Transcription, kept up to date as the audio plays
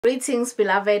Greetings,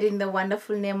 beloved, in the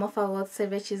wonderful name of our Lord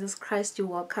Savior Jesus Christ. You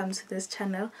welcome to this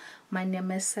channel. My name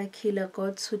is Sakila.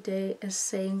 God today is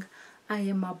saying, I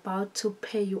am about to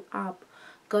pay you up.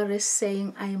 God is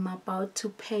saying, I am about to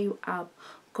pay you up.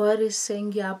 God is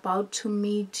saying, you're about to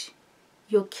meet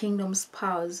your kingdom's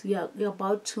powers. You're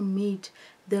about to meet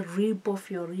the rib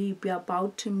of your rib. You're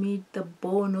about to meet the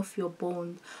bone of your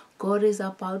bone. God is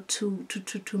about to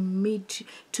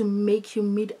make you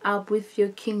meet up with your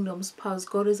kingdom's powers.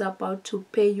 God is about to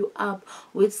pay you up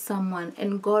with someone,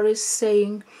 and God is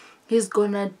saying He's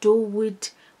gonna do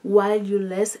it while you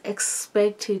less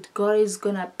expect it. God is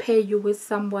gonna pay you with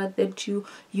someone that you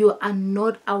are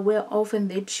not aware of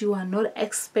and that you are not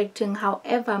expecting.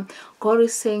 However, God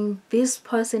is saying this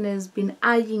person has been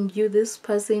eyeing you, this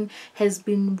person has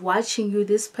been watching you,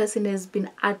 this person has been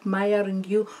admiring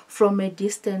you from a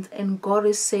distance, and God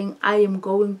is saying, I am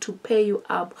going to pay you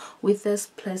up with this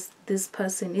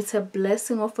person. It's a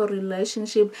blessing of a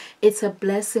relationship. It's a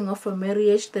blessing of a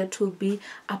marriage that will be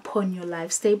upon your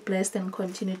life. Stay blessed and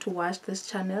continue to watch this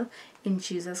channel. In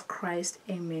Jesus Christ,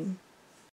 amen.